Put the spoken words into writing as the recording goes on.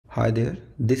Hi there,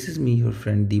 this is me, your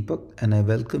friend Deepak, and I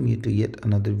welcome you to yet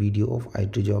another video of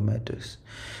ITJobMatters.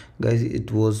 Guys, it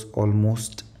was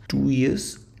almost 2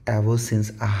 years ever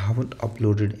since I haven't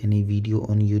uploaded any video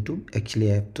on YouTube.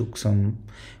 Actually, I took some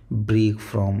break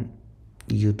from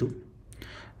YouTube.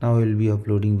 Now I will be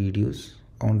uploading videos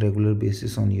on regular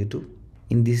basis on YouTube.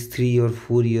 In these 3 or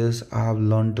 4 years, I have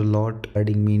learned a lot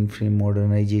regarding mainframe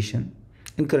modernization.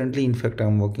 And currently, in fact,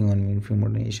 I'm working on mainframe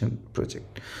modernization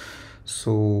project.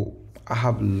 So I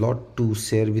have a lot to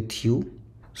share with you.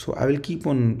 So I will keep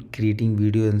on creating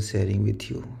video and sharing with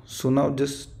you. So now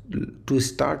just to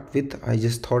start with, I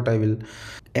just thought I will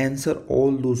answer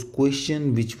all those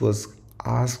questions which was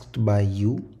asked by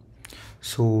you.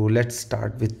 So let's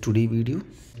start with today's video.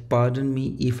 Pardon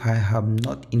me if I have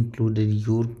not included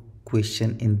your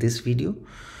question in this video,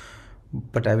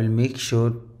 but I will make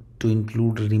sure to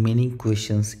include remaining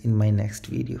questions in my next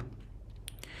video.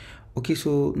 Okay,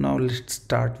 so now let's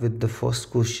start with the first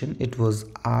question. It was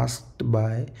asked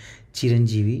by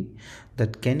Chiranjeevi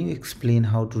that can you explain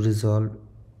how to resolve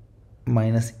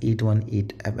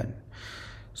 -818 event.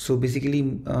 So basically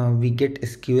we get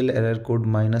SQL error code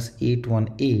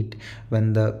 -818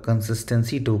 when the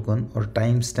consistency token or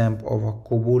timestamp of a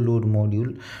COBOL load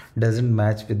module doesn't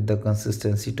match with the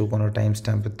consistency token or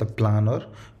timestamp with the plan or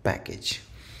package.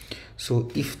 So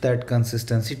if that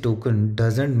consistency token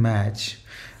doesn't match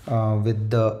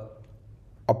with the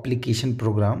application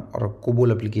program or a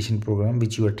COBOL application program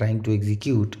which you are trying to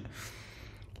execute,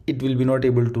 it will be not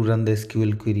able to run the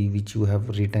SQL query which you have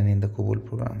written in the COBOL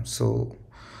program. So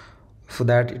for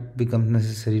that it becomes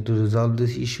necessary to resolve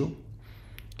this issue.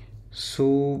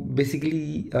 So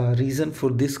basically reason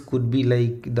for this could be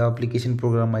like the application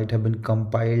program might have been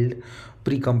compiled,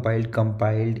 pre-compiled,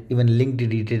 compiled, even link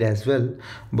deleted as well,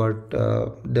 but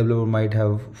developer might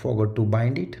have forgot to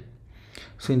bind it.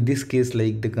 So in this case,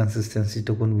 like the consistency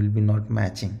token will be not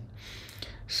matching.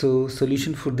 So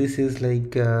solution for this is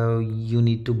like you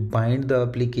need to bind the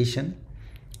application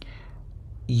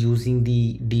using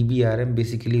the DBRM,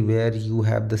 basically where you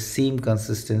have the same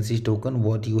consistency token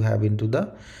what you have into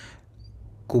the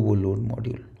COBOL load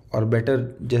module, or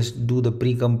better just do the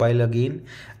pre-compile again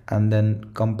and then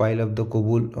compile up the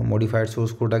COBOL modified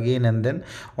source code again, and then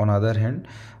on other hand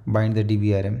bind the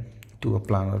DBRM to a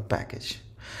planner package.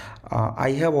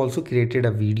 I have also created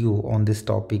a video on this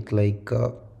topic, like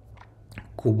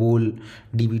COBOL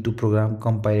DB2 program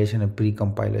compilation and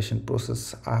pre-compilation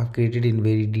process. I have created in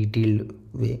very detailed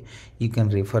way. You can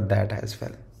refer that as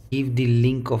well. Leave the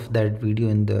link of that video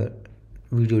in the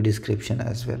video description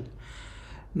as well.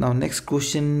 Now next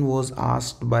question was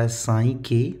asked by Sai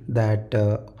K that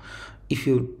if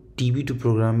your DB2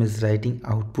 program is writing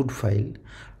output file,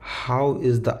 how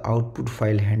is the output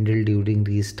file handled during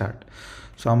restart?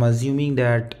 So I'm assuming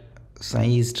that Sai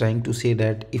is trying to say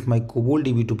that if my COBOL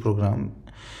DB2 program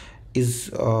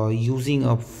is using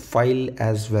a file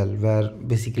as well, where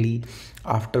basically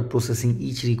after processing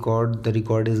each record, the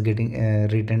record is getting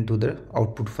written to the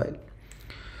output file.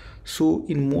 So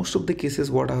in most of the cases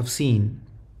what I have seen,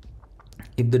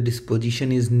 if the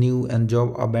disposition is new and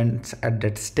job abandons at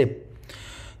that step,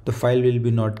 the file will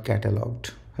be not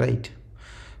cataloged, right?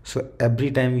 So every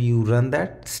time you run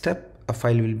that step, a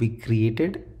file will be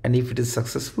created, and if it is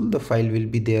successful, the file will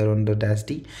be there on the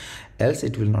 -d, else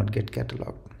it will not get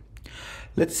cataloged.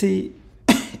 Let's say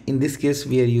in this case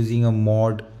we are using a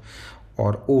mod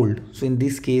or old, so in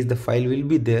this case the file will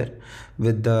be there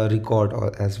with the record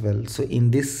as well. So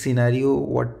in this scenario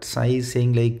what Sai is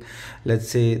saying, like let's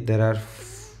say there are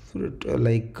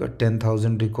like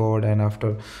 10,000 record, and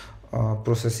after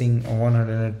processing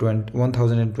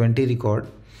 1020 record,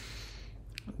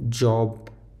 job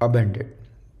abandoned.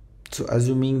 So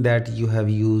assuming that you have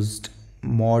used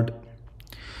mod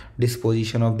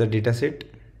disposition of the dataset,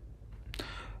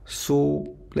 so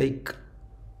like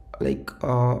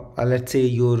let's say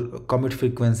your commit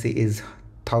frequency is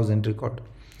 1000 record,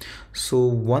 so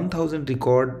 1000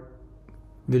 record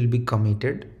will be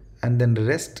committed, and then the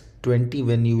rest 20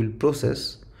 when you will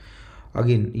process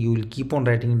again, you will keep on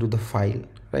writing into the file,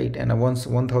 right? And once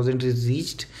 1000 is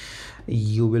reached,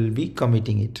 you will be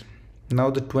committing it. Now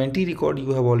the 20 record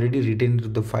you have already written into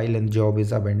the file and job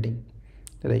is abandoning,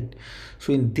 right?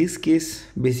 So in this case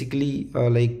basically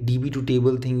like DB2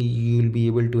 table thing you will be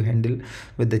able to handle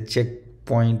with the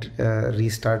checkpoint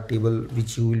restart table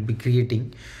which you will be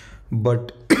creating,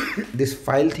 but this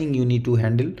file thing you need to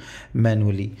handle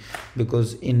manually,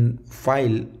 because in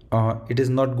file it is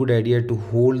not good idea to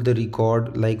hold the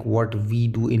record like what we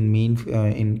do in main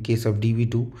in case of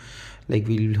DB2, like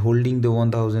we'll holding the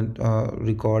 1000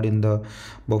 record in the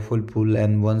buffer pool,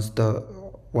 and once the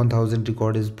 1000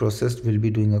 record is processed, we'll be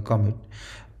doing a commit.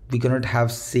 we cannot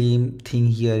have same thing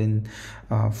here in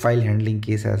file handling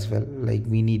case as well. Like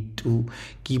we need to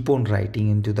keep on writing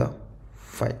into the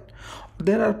file.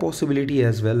 There are possibility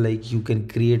as well, like you can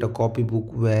create a copybook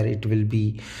where it will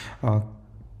be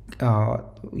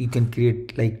you can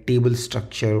create like table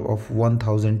structure of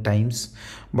 1000 times,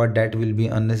 but that will be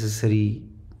unnecessary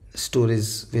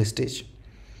storage wastage.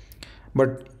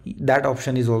 But that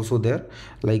option is also there,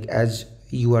 like as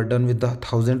you are done with the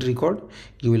 1000 record,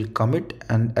 you will commit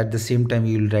and at the same time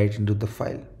you will write into the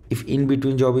file. If in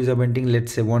between job is abandoned,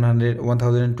 let's say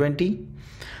 1020,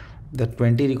 the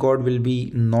 20 record will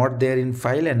be not there in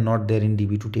file and not there in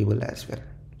db2 table as well.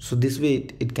 So this way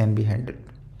it can be handled.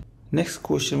 Next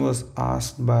question was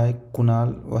asked by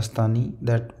Kunal Vastani,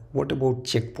 that what about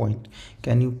checkpoint?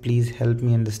 Can you please help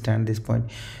me understand this point?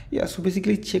 Yeah, so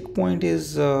basically checkpoint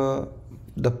is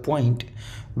the point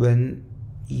when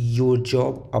your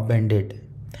job abandoned,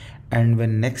 and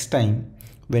when next time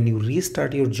when you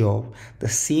restart your job, the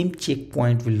same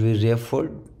checkpoint will be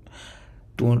referred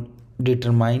to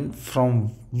determine from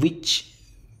which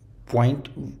point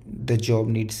the job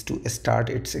needs to start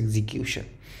its execution.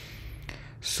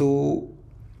 So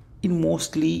in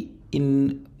most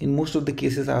of the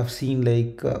cases I've seen,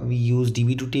 like we use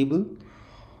db2 table.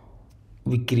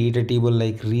 We create a table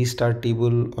like restart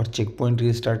table or checkpoint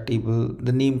restart table.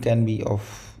 The name can be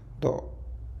of the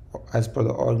as per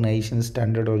the organization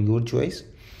standard or your choice.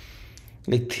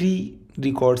 Like 3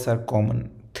 records are common,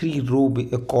 3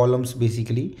 columns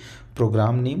basically: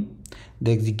 program name,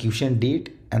 the execution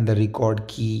date, and the record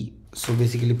key. So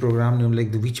basically program name,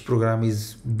 like which program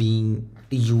is being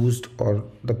used or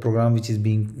the program which is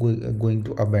being going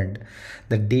to abandon,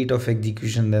 the date of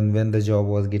execution, then when the job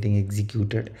was getting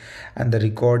executed, and the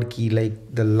record key, like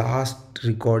the last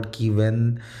record key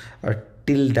when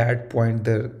till that point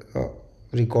the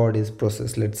record is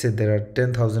processed. Let's say there are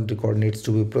 10,000 record needs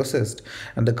to be processed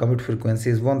and the commit frequency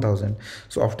is 1000.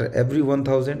 So after every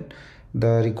 1000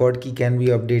 the record key can be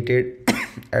updated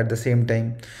at the same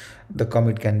time the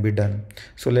commit can be done.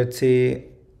 So let's say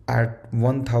at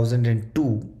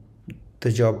 1002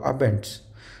 the job abandons,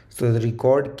 so the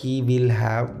record key will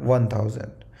have 1000.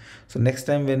 So next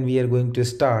time when we are going to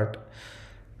start,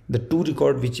 the 2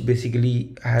 record which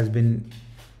basically has been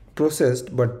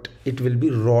processed, but it will be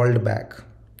rolled back,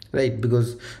 right,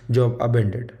 because job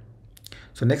abandoned.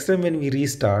 So next time when we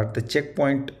restart, the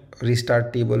checkpoint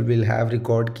restart table will have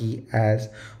record key as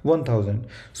 1000.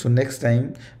 So next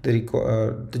time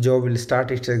the job will start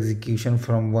its execution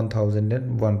from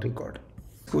 1001 record.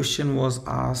 Question was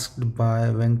asked by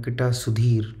Venkata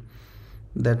Sudhir,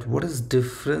 that what is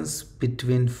difference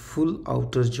between full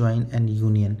outer join and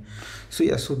union. So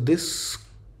yeah, so this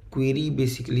query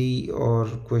basically or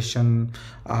question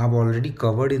I have already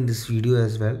covered in this video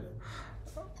as well.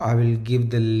 I will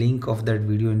give the link of that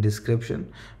video in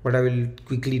description, but I will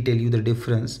quickly tell you the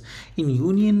difference. In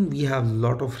union we have a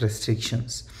lot of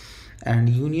restrictions, and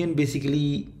union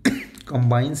basically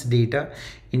combines data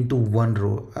into one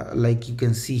row, like you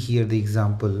can see here the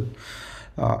example.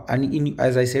 And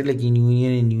as I said, like in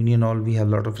union all we have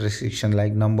a lot of restriction,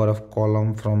 like number of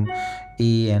column from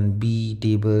A and B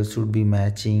table should be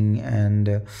matching,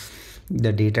 and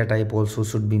the data type also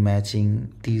should be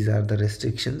matching. These are the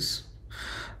restrictions.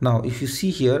 Now if you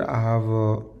see here, I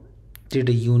have did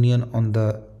a union on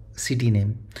the city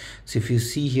name. So if you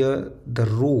see here, the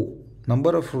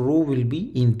number of row will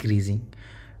be increasing,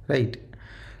 right?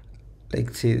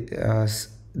 Like say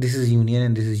this is union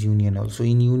and this is union also.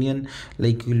 In union,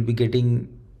 like you will be getting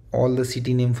all the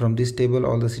city name from this table,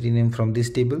 all the city name from this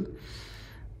table,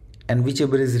 and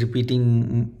whichever is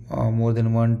repeating more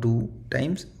than 1-2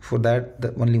 times, for that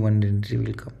the only one entry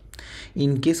will come.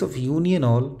 In case of union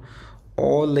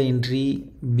all the entry,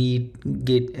 be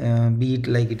it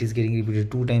like it is getting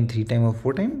repeated 2 times, 3 times or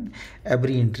 4 times,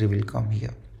 every entry will come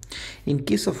here. In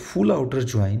case of full outer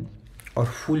join or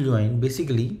full join,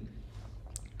 basically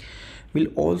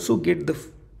we'll also get the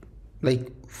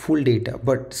like full data.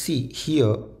 But see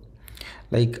here,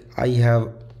 like I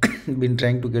have been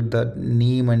trying to get the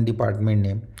name and department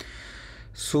name.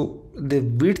 So the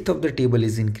width of the table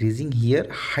is increasing here,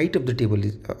 height of the table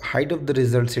is height of the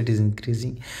result set is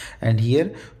increasing, and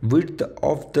here width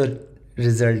of the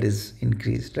result is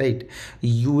increased, right?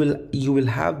 You will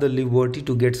have the liberty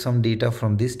to get some data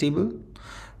from this table,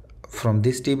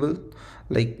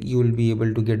 like you will be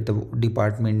able to get the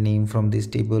department name from this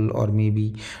table, or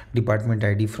maybe department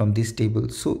ID from this table.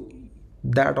 So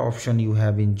that option you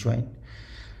have in join.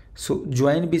 So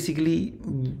join basically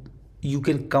you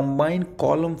can combine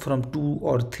column from 2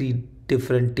 or 3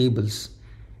 different tables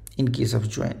in case of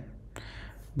join.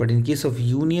 But in case of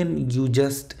union, you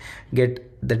just get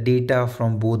the data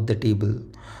from both the table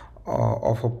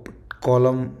of a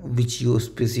column which you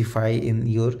specify in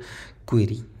your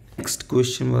query. Next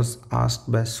question was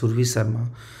asked by Survi Sharma,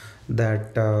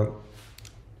 that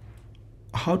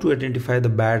how to identify the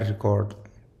bad record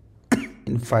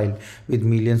in file with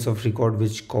millions of record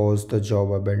which cause the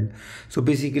job abandon. So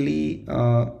basically,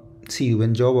 see,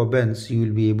 when job abandons, you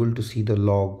will be able to see the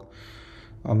log,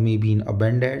 maybe in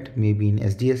abandoned, maybe in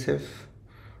SDSF,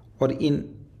 or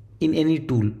in any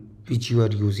tool which you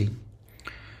are using.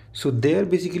 So there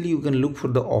basically you can look for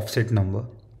the offset number,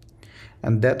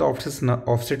 and that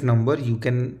offset number you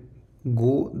can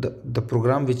go the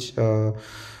program which the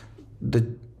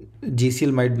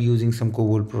JCL might be using some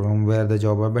COBOL program where the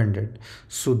job abandoned.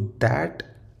 So that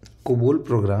COBOL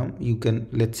program, you can,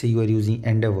 let's say you are using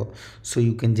Endeavor, so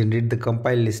you can generate the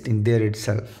compile listing there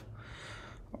itself,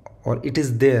 or it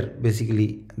is there.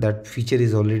 Basically that feature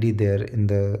is already there in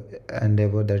the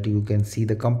Endeavor, that you can see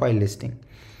the compile listing.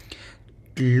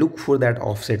 Look for that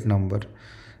offset number.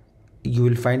 You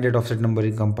will find that offset number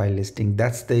in compile listing.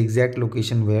 That's the exact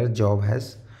location where job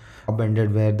has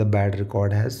abandoned, where the bad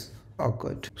record has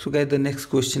occurred. So guys, the next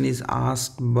question is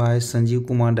asked by Sanjeev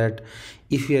Kumar, that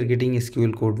if we are getting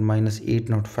SQL code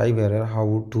 -805 error,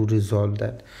 how to resolve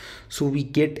that? So we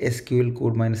get SQL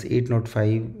code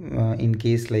 -805 in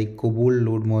case like COBOL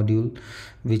load module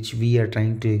which we are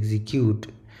trying to execute,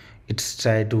 it's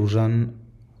try to run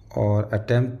or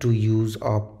attempt to use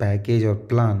a package or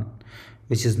plan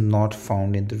which is not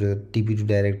found into the db2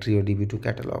 directory or db2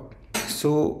 catalog.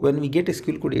 So when we get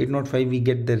SQL code 805, we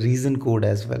get the reason code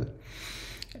as well.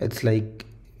 It's like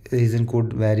reason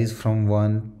code varies from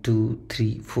 1, 2,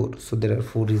 3, 4. So there are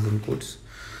 4 reason codes.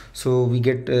 So we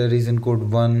get reason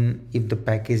code 1 if the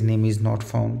package name is not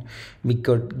found. We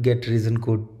could get reason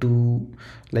code 2,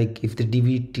 like if the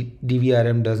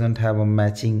DVRM doesn't have a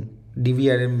matching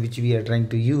DVRM which we are trying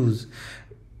to use,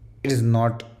 it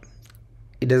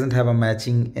doesn't have a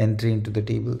matching entry into the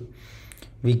table.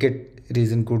 We get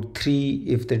reason code 3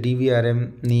 if the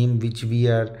DVRM name which we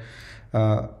are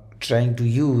trying to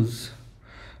use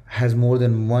has more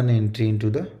than one entry into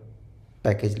the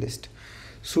package list.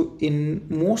 So in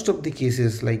most of the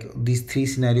cases, like these 3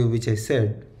 scenarios which I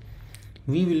said,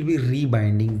 we will be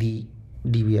rebinding the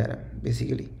DVRM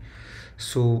basically.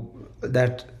 So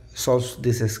that solves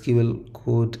this SQL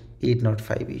code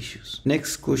 805 issues.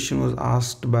 Next question was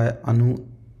asked by Anu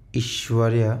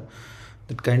Ishwarya,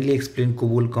 that kindly explain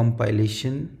COBOL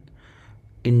compilation,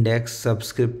 index,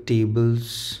 subscript,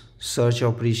 tables, search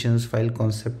operations, file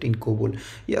concept in COBOL.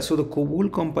 Yeah, so the COBOL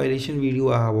compilation video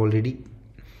I have already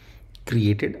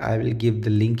created. I will give the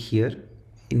link here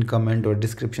in comment or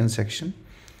description section.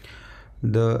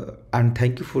 And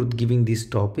thank you for giving these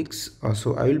topics.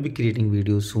 So I will be creating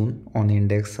videos soon on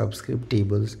index, subscript,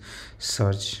 tables,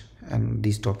 search, and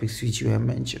these topics which you have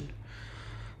mentioned.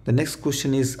 The next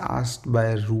question is asked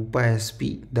by Rupa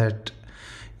SP, that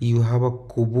you have a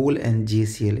COBOL and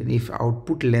JCL, and if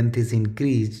output length is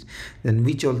increased, then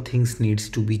which all things needs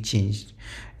to be changed?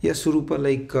 Yes, so Rupa,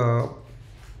 like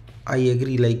I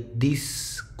agree, like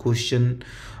this question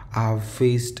I've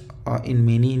faced in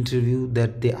many interview,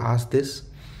 that they ask this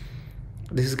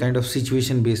is kind of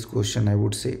situation based question, I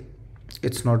would say.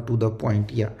 It's not to the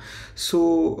point. Yeah,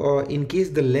 so in case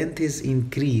the length is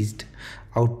increased,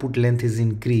 output length is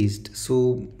increased,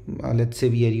 so let's say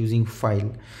we are using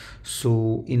file.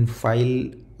 So in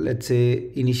file, let's say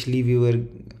initially we were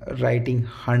writing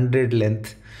 100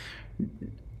 length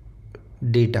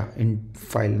data in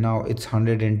file, now it's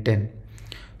 110.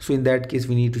 So in that case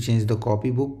we need to change the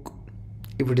copybook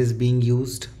if it is being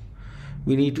used.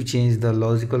 We need to change the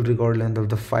logical record length of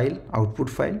the file, output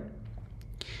file.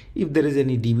 If there is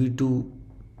any db2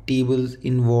 tables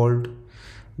involved,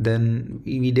 then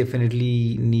we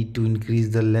definitely need to increase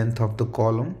the length of the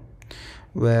column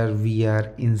where we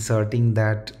are inserting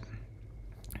that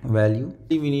value.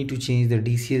 We need to change the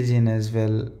DCL gen as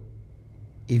well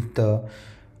if the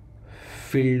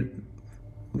field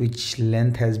which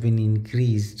length has been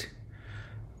increased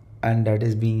and that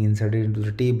is being inserted into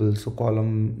the table. So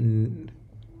column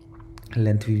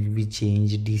length will be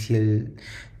changed, DCL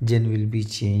gen will be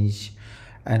changed,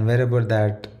 and wherever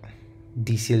that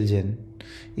DCL gen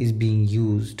is being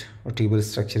used or table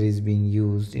structure is being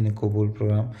used in a COBOL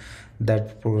program,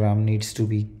 that program needs to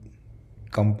be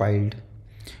compiled,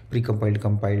 precompiled,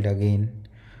 compiled again.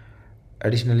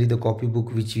 Additionally, the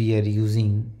copybook which we are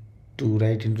using to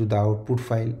write into the output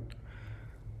file,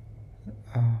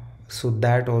 so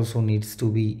that also needs to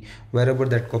be, wherever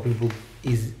that copybook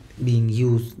is being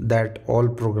used, that all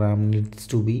program needs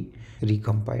to be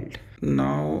recompiled.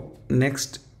 Now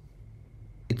next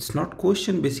it's not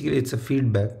question, basically it's a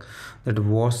feedback that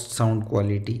worst sound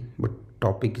quality, but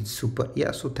topic is super.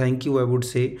 Yeah, so thank you, I would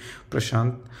say,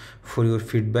 Prashant, for your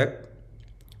feedback.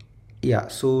 Yeah,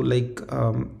 so like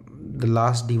the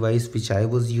last device which I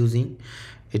was using,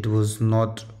 it was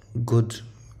not good,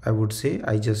 I would say.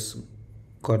 I just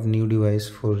got new device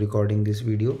for recording this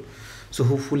video, so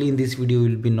hopefully in this video you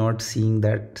will be not seeing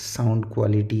that sound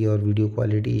quality or video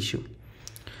quality issue.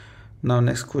 Now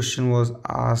next question was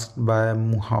asked by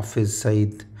Muhafiz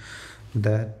Said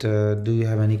that do you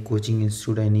have any coaching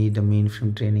institute? I need a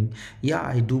mainframe training. Yeah,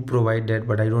 I do provide that,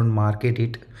 but I don't market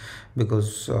it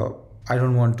because I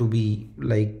don't want to be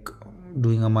like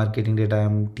doing a marketing that I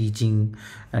am teaching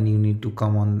and you need to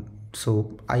come on.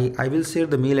 So I will share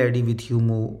the mail ID with you,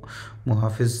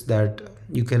 Muhafiz, that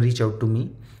you can reach out to me.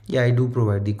 Yeah, I do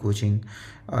provide the coaching.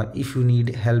 If you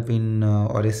need help in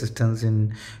or assistance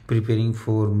in preparing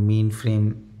for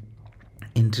mainframe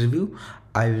interview,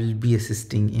 I will be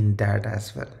assisting in that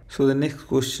as well. So the next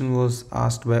question was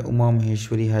asked by Uma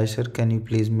Maheshwari. Hi sir, can you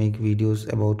please make videos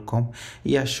about comp?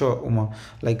 Yeah, sure, Uma.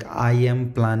 Like I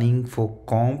am planning for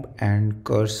comp and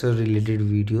cursor related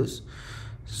videos.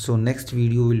 So next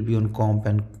video will be on comp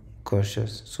and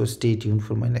cursors. So stay tuned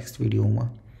for my next video, Uma.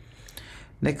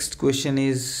 Next question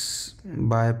is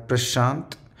by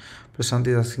Prashant. Prashant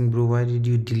is asking, bro, why did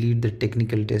you delete the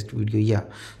technical test video? Yeah,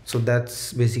 so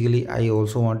that's basically, I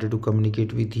also wanted to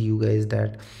communicate with you guys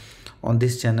that on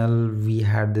this channel we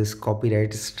had this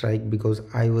copyright strike because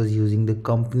I was using the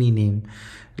company name,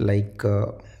 like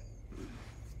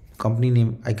company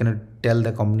name, I cannot tell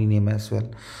the company name as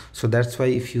well. So that's why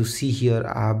if you see here,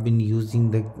 I have been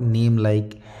using the name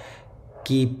like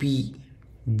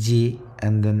KPJ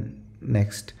and then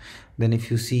next. Then if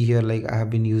you see here, like I have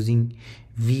been using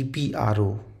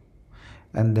VPRO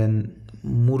and then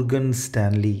Morgan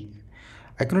Stanley.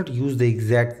 I cannot use the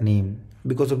exact name.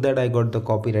 Because of that I got the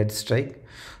copyright strike.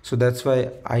 So that's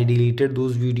why I deleted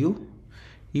those video.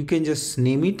 You can just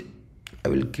name it. I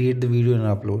will create the video and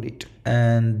upload it.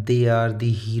 And they are the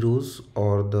heroes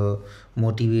or the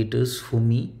motivators for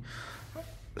me.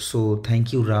 So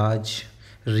thank you Raj,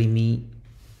 Rimi,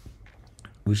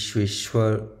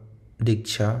 Vishweshwar,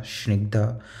 Diksha,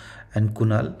 Snigdha and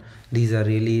Kunal. These are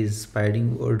really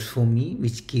inspiring words for me,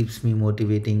 which keeps me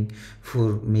motivating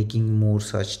for making more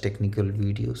such technical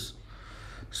videos.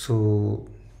 So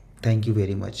thank you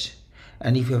very much.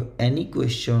 And if you have any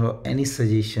question or any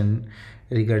suggestion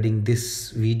regarding this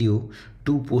video,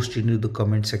 do post it into the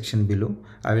comment section below.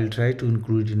 I will try to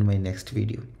include it in my next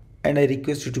video. And I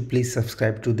request you to please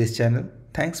subscribe to this channel.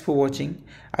 Thanks for watching.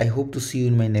 I hope to see you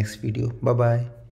in my next video. Bye bye.